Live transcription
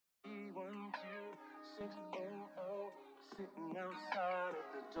600, sitting outside at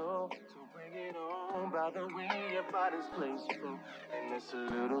the door. So bring it on. By the way, your body's graceful, and it's a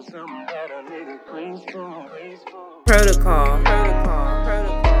little something that a nigga craves for. Protocol.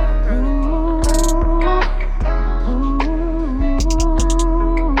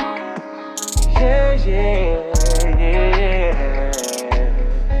 Yeah, yeah, yeah.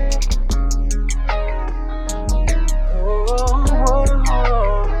 Oh, oh,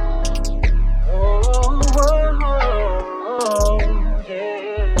 oh, oh,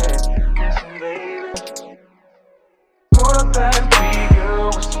 yeah. Listen, baby. What a bad big girl,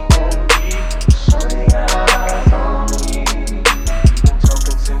 what you gon' be? Shutting eyes on me. Been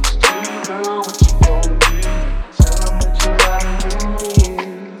talking since 2, girl, what you gon' do? Tell 'em that you're riding with me.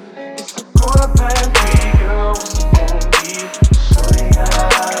 It's a quarterback big girl, what you gon' be? Shutting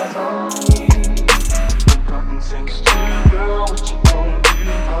eyes on me. Been talking since 2, girl, what you gon' do?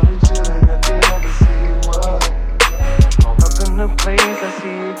 I'll be chillin' at the embassy, what? All up in the place, I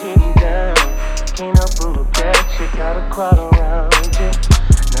see you getting down. Can't help but look at you, got a crowd around you.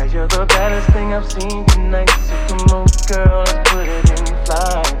 Now you're the baddest thing I've seen tonight. So come on, girl, let's put it in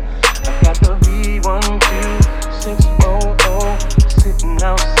flight. I got the V12600 sitting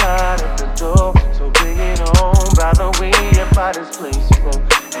outside at the door. So bring it on. By the way, your body's graceful,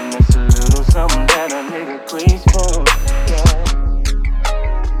 and it's a little something that a nigga craves for. Yeah.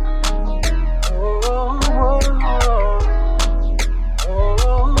 Oh, oh, oh.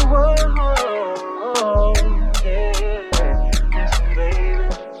 Oh, yeah. Listen, baby.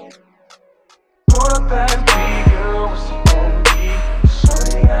 What a bad big girl, what she gon' be?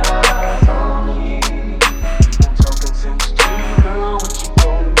 Shutting eyes on me. Been talking since 2, girl, what you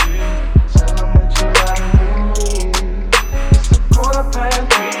gon' do? Tell 'em that you're riding with me. It's a quarter past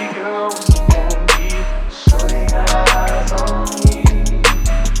 3, girl, what she gon' be? Shutting eyes on me.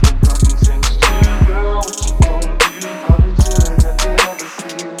 Been talking since 2, girl, what you gon' do? I'll be chillin' at the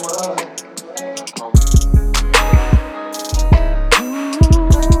embassy, what?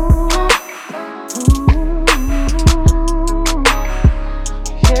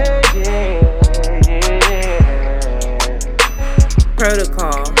 Yeah, yeah, yeah.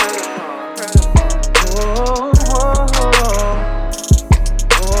 Protocol. Oh,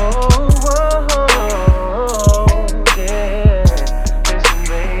 oh, yeah. Listen,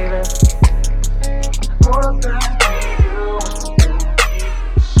 baby. What a bad girl, what you gon'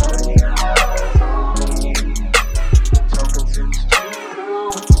 be? Shutting eyes on me. Talking since 2, girl,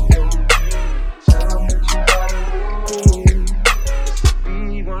 what you gon' do? Tell 'em that you're riding with me. It's a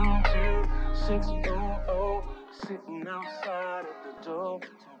V12600 sitting outside at the door.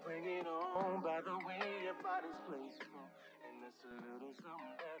 So bring it on. By the way, your body's graceful, and it's a little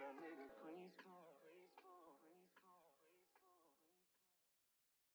something that a nigga craves for.